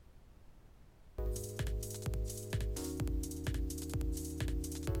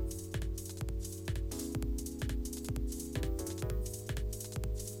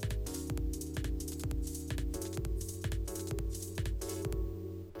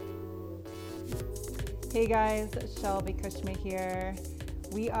Hey guys, Shelby Kushma here.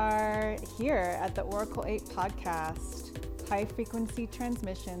 We are here at the Oracle 8 podcast, high frequency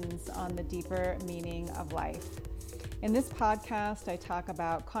transmissions on the deeper meaning of life. In this podcast, I talk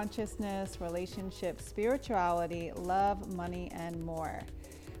about consciousness, relationships, spirituality, love, money, and more.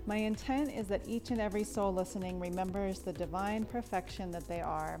 My intent is that each and every soul listening remembers the divine perfection that they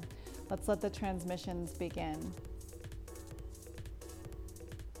are. Let's let the transmissions begin.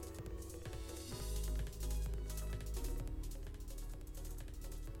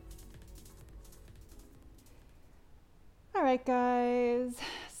 All right, guys.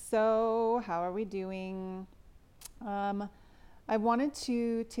 So, how are we doing? I wanted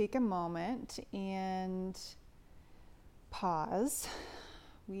to take a moment and pause.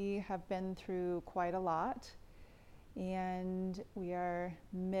 We have been through quite a lot, and we are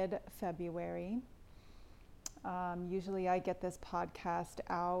mid-February. Usually I get this podcast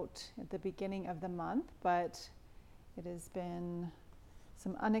out at the beginning of the month, but it has been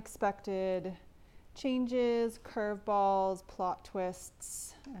some unexpected changes, curveballs, plot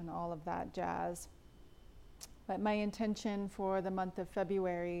twists, and all of that jazz. But my intention for the month of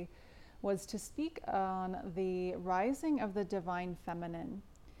February was to speak on the rising of the divine feminine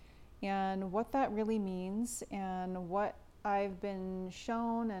and what that really means and what I've been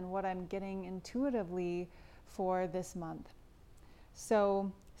shown and what I'm getting intuitively for this month.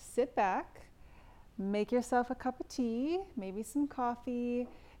 So sit back, make yourself a cup of tea, maybe some coffee.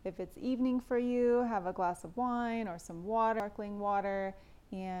 If it's evening for you, have a glass of wine or some water, sparkling water,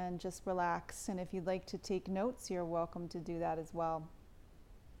 and just relax. And if you'd like to take notes, you're welcome to do that as well.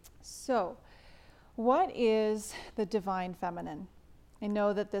 So, what is the divine feminine? I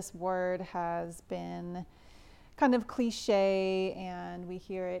know that this word has been kind of cliche and we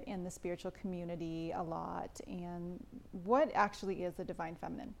hear it in the spiritual community a lot. And what actually is the divine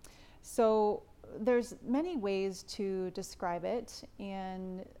feminine? So there's many ways to describe it,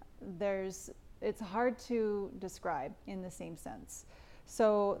 and it's hard to describe in the same sense.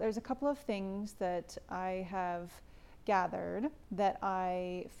 So there's a couple of things that I have gathered that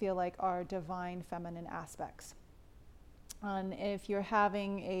I feel like are divine feminine aspects. And if you're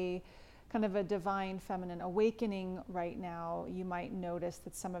having a kind of a divine feminine awakening right now, you might notice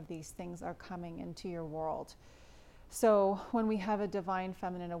that some of these things are coming into your world. So when we have a divine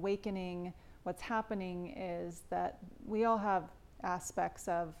feminine awakening, what's happening is that we all have aspects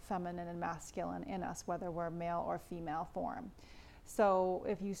of feminine and masculine in us, whether we're male or female form. So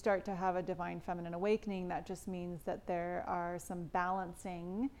if you start to have a divine feminine awakening, that just means that there are some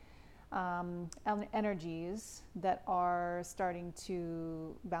balancing energies that are starting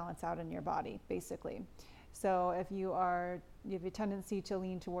to balance out in your body, basically. So if you have a tendency to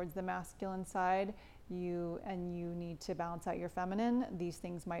lean towards the masculine side, you need to balance out your feminine, these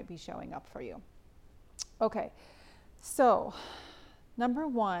things might be showing up for you. Okay, so number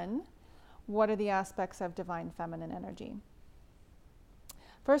one, what are the aspects of divine feminine energy?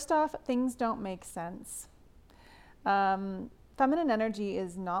 First off, things don't make sense. Feminine energy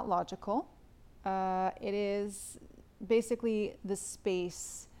is not logical. It is basically the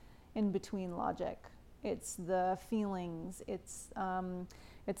space in between logic. It's the feelings. It's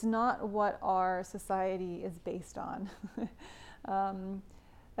not what our society is based on.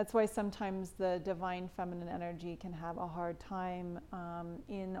 That's why sometimes the divine feminine energy can have a hard time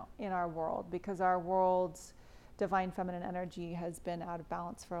in our world, because our world's divine feminine energy has been out of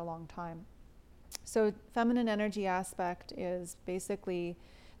balance for a long time. So feminine energy aspect is basically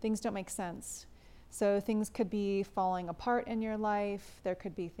things don't make sense. So things could be falling apart in your life. There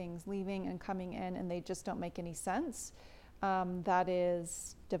could be things leaving and coming in and they just don't make any sense. That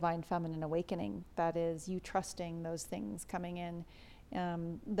is divine feminine awakening. That is you trusting those things coming in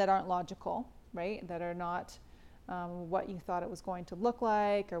that aren't logical, right? That are not what you thought it was going to look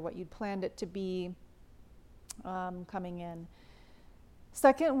like or what you'd planned it to be coming in.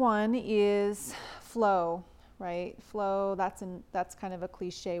 Second one is flow, right? Flow, that's kind of a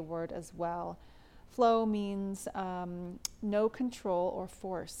cliche word as well. Flow means no control or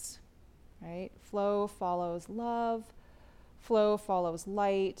force, right? Flow follows love. Flow follows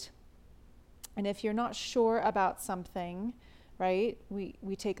light. And if you're not sure about something, right,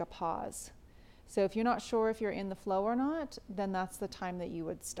 we take a pause. So if you're not sure if you're in the flow or not, then that's the time that you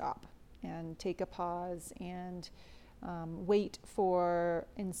would stop and take a pause and wait for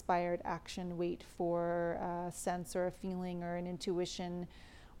inspired action, wait for a sense or a feeling or an intuition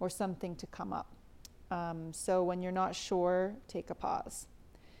or something to come up. So when you're not sure, take a pause.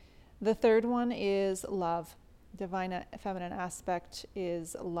 The third one is love. Divine feminine aspect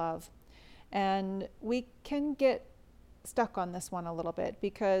is love. And we can get stuck on this one a little bit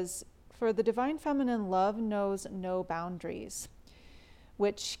because for the divine feminine, love knows no boundaries,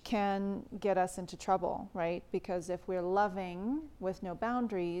 which can get us into trouble, right? Because if we're loving with no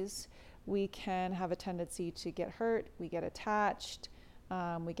boundaries, we can have a tendency to get hurt, we get attached,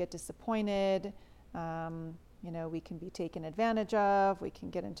 we get disappointed, we can be taken advantage of, we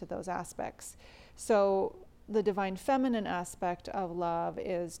can get into those aspects. So the divine feminine aspect of love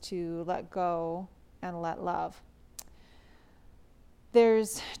is to let go and let love.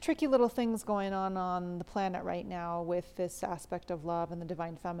 There's tricky little things going on the planet right now with this aspect of love and the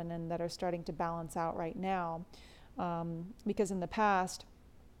divine feminine that are starting to balance out right now. Because in the past,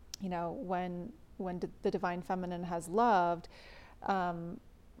 when the divine feminine has loved and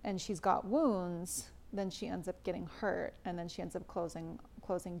she's got wounds, then she ends up getting hurt, and then she ends up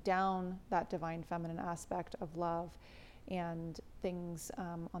closing down that divine feminine aspect of love, and things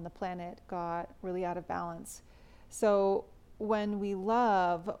on the planet got really out of balance. So when we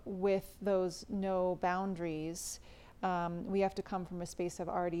love with those no boundaries, we have to come from a space of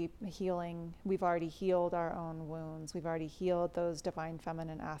already healing. We've already healed our own wounds. We've already healed those divine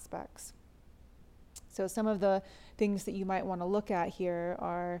feminine aspects. So some of the things that you might want to look at here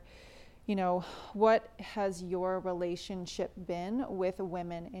are, what has your relationship been with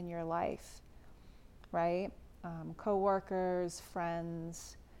women in your life, right? Coworkers,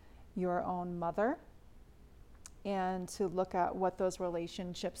 friends, your own mother, and to look at what those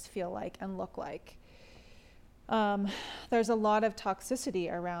relationships feel like and look like. There's a lot of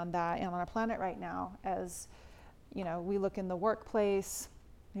toxicity around that on our planet right now. As we look in the workplace.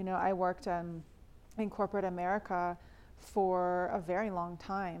 I worked in corporate America for a very long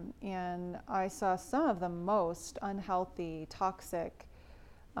time, and I saw some of the most unhealthy, toxic,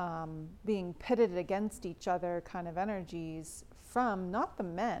 being pitted against each other kind of energies from not the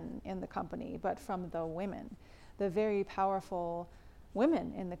men in the company, but from the women. The very powerful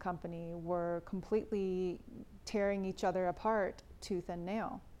women in the company were completely tearing each other apart tooth and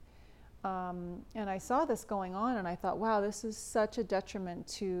nail. And I saw this going on, and I thought, wow, this is such a detriment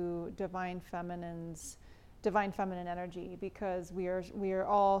to divine feminine energy, because we are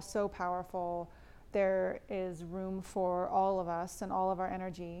all so powerful. There is room for all of us and all of our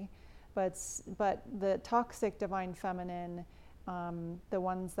energy, but the toxic divine feminine, the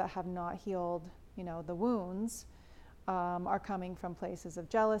ones that have not healed, the wounds, are coming from places of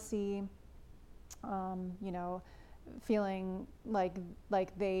jealousy, feeling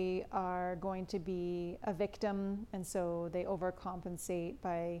like they are going to be a victim, and so they overcompensate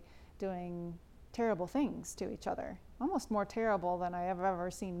by doing terrible things to each other, almost more terrible than I have ever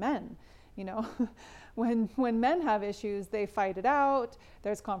seen men. When men have issues, they fight it out.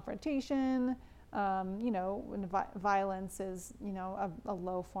 There's confrontation. When violence is a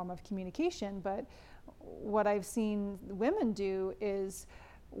low form of communication. But what I've seen women do is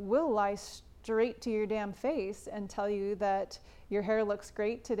will lie straight to your damn face and tell you that your hair looks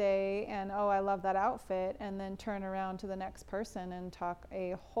great today and, oh, I love that outfit, and then turn around to the next person and talk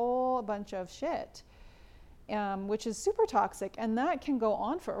a whole bunch of shit, which is super toxic. And that can go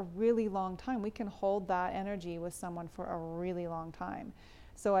on for a really long time. We can hold that energy with someone for a really long time.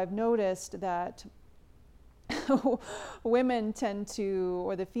 So I've noticed that women tend to,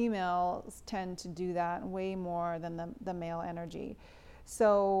 or the females tend to do that way more than the male energy.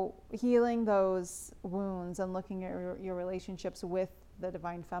 So healing those wounds and looking at your relationships with the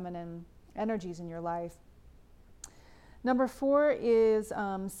divine feminine energies in your life. Number 4 is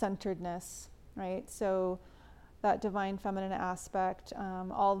centeredness, right? So that divine feminine aspect,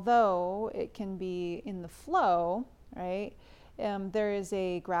 although it can be in the flow, right? There is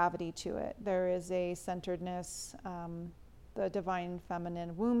a gravity to it. There is a centeredness. The divine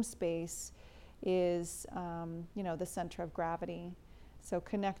feminine womb space is, the center of gravity. So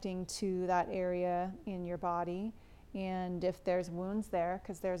connecting to that area in your body, and if there's wounds there,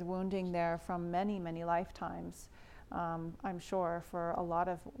 because there's wounding there from many, many lifetimes, I'm sure, for a lot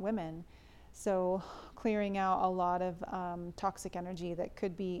of women. So clearing out a lot of toxic energy that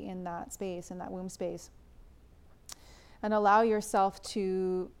could be in that space, in that womb space. And allow yourself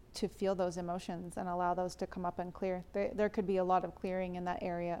to feel those emotions and allow those to come up and clear. There could be a lot of clearing in that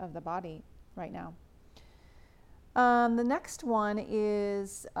area of the body right now. The next one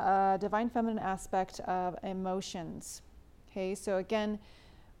is divine feminine aspect of emotions. Okay, so again,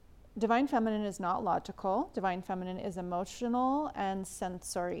 divine feminine is not logical. Divine feminine is emotional and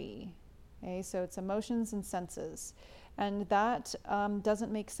sensory. Okay, so it's emotions and senses. And that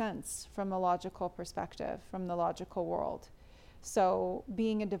doesn't make sense from a logical perspective, from the logical world. So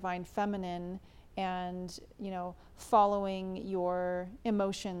being a divine feminine and, following your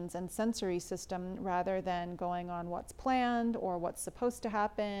emotions and sensory system rather than going on what's planned or what's supposed to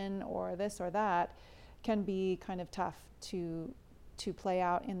happen or this or that can be kind of tough to play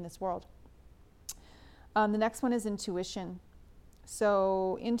out in this world. The next one is intuition.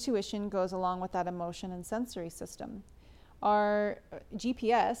 So intuition goes along with that emotion and sensory system. Our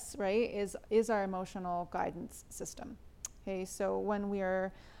GPS, right, is our emotional guidance system. Okay, so when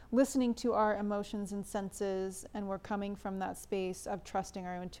we're listening to our emotions and senses and we're coming from that space of trusting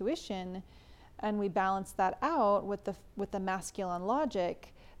our intuition and we balance that out with the masculine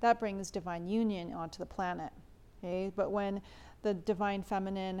logic, that brings divine union onto the planet. Okay, but when the divine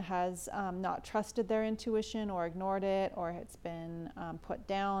feminine has not trusted their intuition or ignored it, or it's been put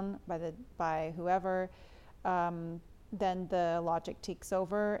down by whoever, then the logic takes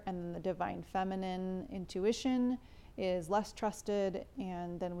over, and the divine feminine intuition is less trusted,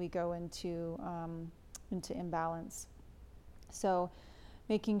 and then we go into imbalance. So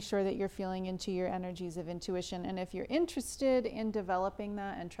making sure that you're feeling into your energies of intuition. And if you're interested in developing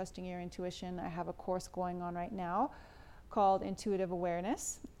that and trusting your intuition, I have a course going on right now called Intuitive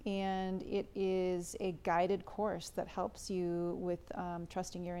Awareness, and it is a guided course that helps you with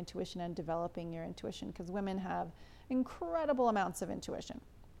trusting your intuition and developing your intuition, because women have incredible amounts of intuition.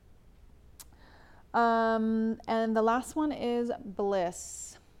 And the last one is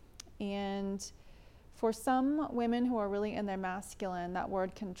bliss. And for some women who are really in their masculine, that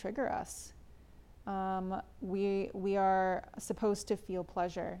word can trigger us. We are supposed to feel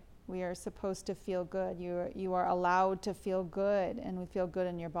pleasure. We are supposed to feel good. You are allowed to feel good, and we feel good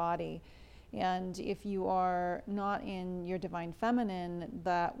in your body. And if you are not in your divine feminine,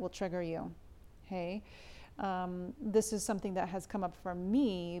 that will trigger you. Okay? This is something that has come up for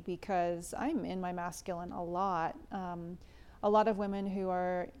me because I'm in my masculine a lot. A lot of women who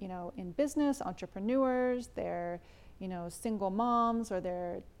are, in business, entrepreneurs, they're, single moms or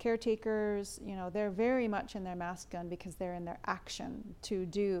they're caretakers, they're very much in their masculine because they're in their action, to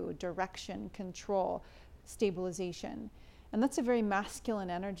do, direction, control, stabilization. And that's a very masculine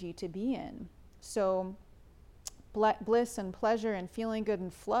energy to be in. So bliss and pleasure and feeling good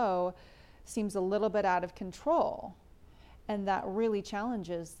and flow seems a little bit out of control. And that really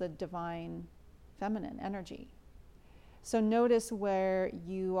challenges the divine feminine energy. So notice where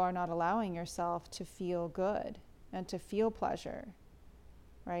you are not allowing yourself to feel good and to feel pleasure,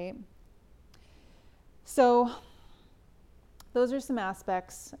 right? So those are some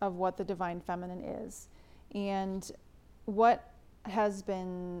aspects of what the divine feminine is. And what has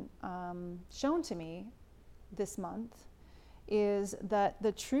been shown to me this month is that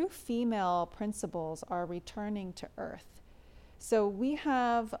the true female principles are returning to earth. So we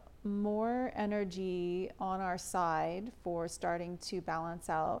have more energy on our side for starting to balance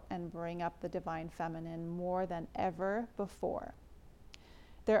out and bring up the divine feminine more than ever before.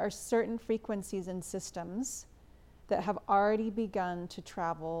 There are certain frequencies and systems that have already begun to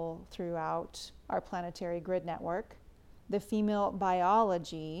travel throughout our planetary grid network. The female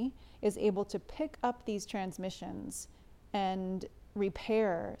biology is able to pick up these transmissions and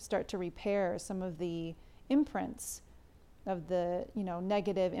start to repair some of the imprints of the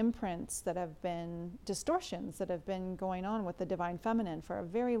negative imprints that have been distortions that have been going on with the divine feminine for a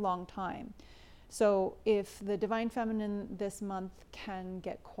very long time. So if the divine feminine this month can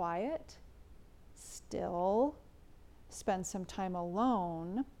get quiet, still spend some time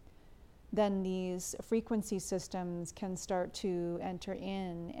alone, then these frequency systems can start to enter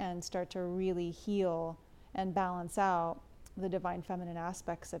in and start to really heal and balance out the divine feminine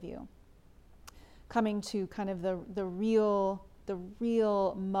aspects of you. Coming to kind of the real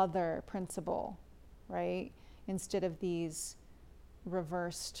mother principle, right? Instead of these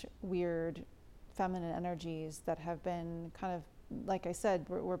reversed, weird feminine energies that have been kind of, like I said,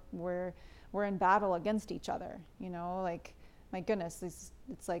 we're in battle against each other. Like, my goodness,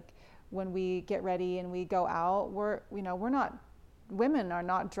 it's like when we get ready and we go out, women are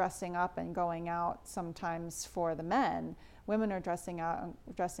not dressing up and going out sometimes for the men. Women are dressing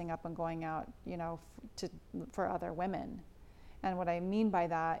up and going out, for other women. And what I mean by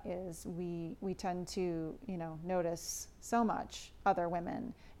that is we tend to, notice so much other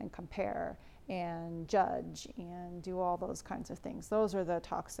women and compare and judge and do all those kinds of things. Those are the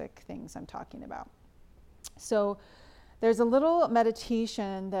toxic things I'm talking about. So there's a little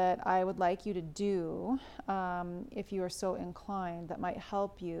meditation that I would like you to do, if you are so inclined, that might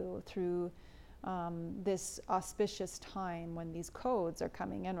help you through this auspicious time when these codes are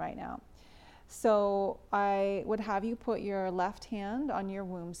coming in right now. So I would have you put your left hand on your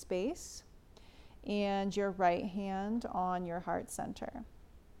womb space and your right hand on your heart center.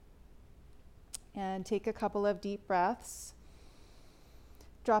 And take a couple of deep breaths,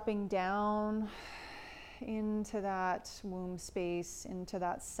 dropping down into that womb space, into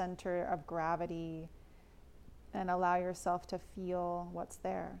that center of gravity, and allow yourself to feel what's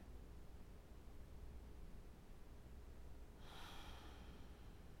there.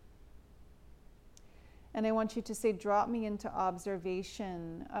 And I want you to say, drop me into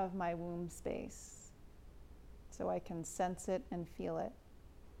observation of my womb space so I can sense it and feel it.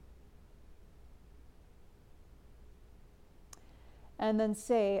 And then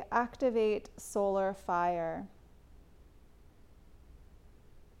say, activate solar fire.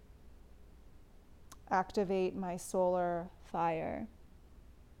 Activate my solar fire.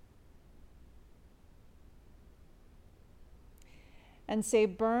 And say,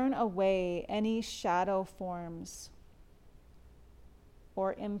 burn away any shadow forms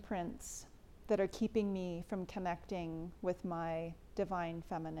or imprints that are keeping me from connecting with my divine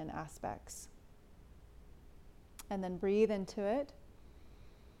feminine aspects. And then breathe into it.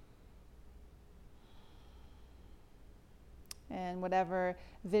 And whatever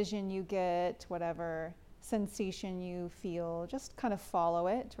vision you get, whatever sensation you feel, just kind of follow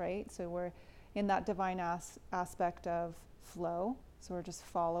it, right? So we're in that divine aspect of flow. So we're just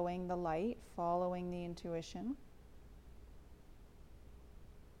following the light, following the intuition.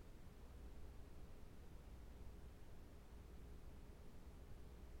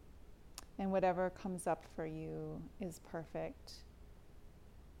 And whatever comes up for you is perfect.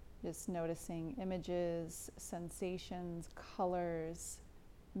 Just noticing images, sensations, colors,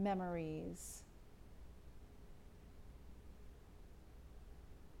 memories.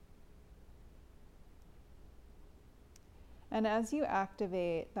 And as you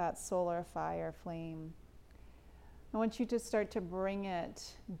activate that solar fire flame, I want you to start to bring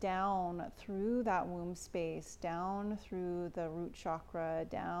it down through that womb space, down through the root chakra,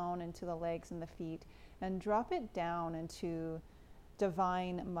 down into the legs and the feet, and drop it down into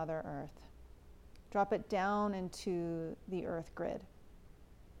Divine Mother Earth. Drop it down into the earth grid.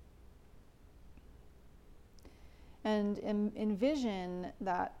 And envision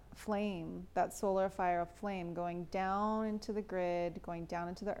that flame, that solar fire flame going down into the grid, going down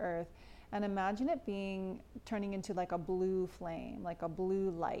into the earth, and imagine it turning into like a blue flame, like a blue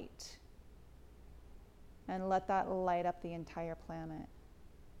light. And let that light up the entire planet.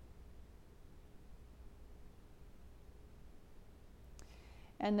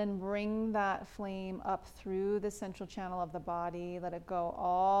 And then bring that flame up through the central channel of the body. Let it go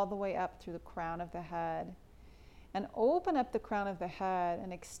all the way up through the crown of the head. And open up the crown of the head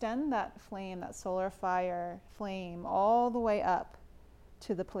and extend that flame, that solar fire flame, all the way up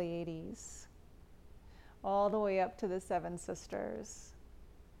to the Pleiades, all the way up to the Seven Sisters,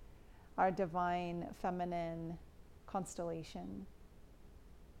 our divine feminine constellation.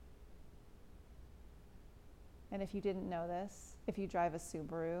 And if you didn't know this, if you drive a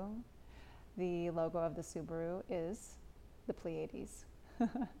Subaru, the logo of the Subaru is the Pleiades.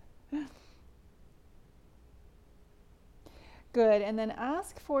 Good, and then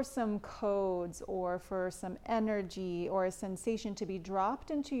ask for some codes or for some energy or a sensation to be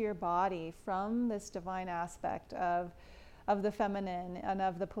dropped into your body from this divine aspect of the feminine and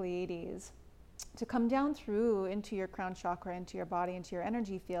of the Pleiades to come down through into your crown chakra, into your body, into your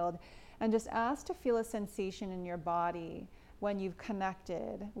energy field, and just ask to feel a sensation in your body when you've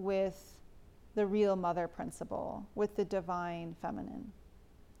connected with the real mother principle, with the divine feminine.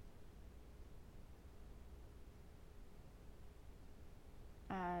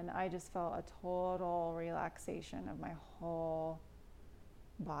 And I just felt a total relaxation of my whole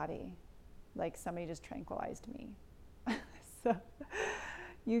body, like somebody just tranquilized me. So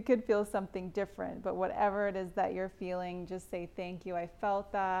you could feel something different, but whatever it is that you're feeling, just say, thank you, I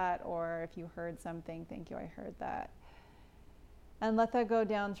felt that. Or if you heard something, thank you, I heard that. And let that go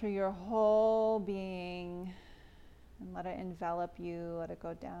down through your whole being and let it envelop you. Let it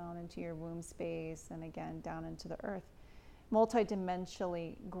go down into your womb space and again down into the earth,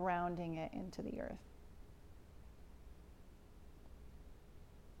 multidimensionally grounding it into the earth.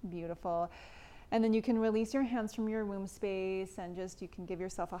 Beautiful. And then you can release your hands from your womb space and you can give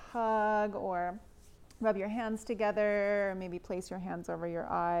yourself a hug or rub your hands together, or maybe place your hands over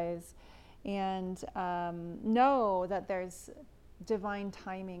your eyes. And know that there's divine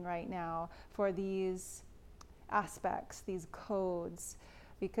timing right now for these aspects, these codes,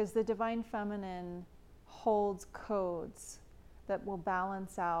 because the divine feminine holds codes that will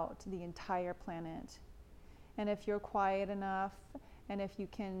balance out the entire planet. And if you're quiet enough, and if you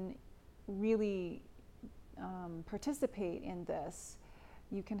can really participate in this,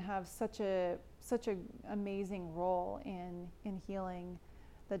 you can have such an amazing role in healing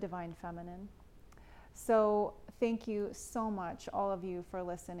the divine feminine. So thank you so much, all of you, for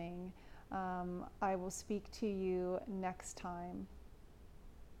listening. I will speak to you next time.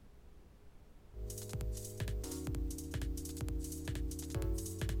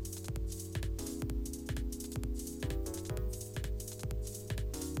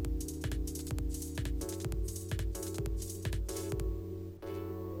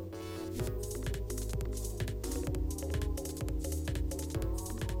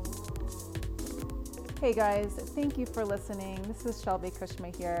 Hey guys, thank you for listening. This is Shelby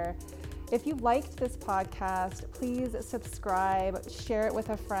Kushma here. If you liked this podcast, please subscribe, share it with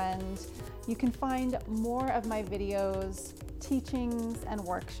a friend. You can find more of my videos, teachings, and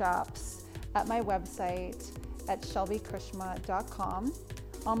workshops at my website at shelbykushma.com,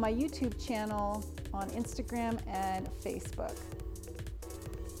 on my YouTube channel, on Instagram and Facebook.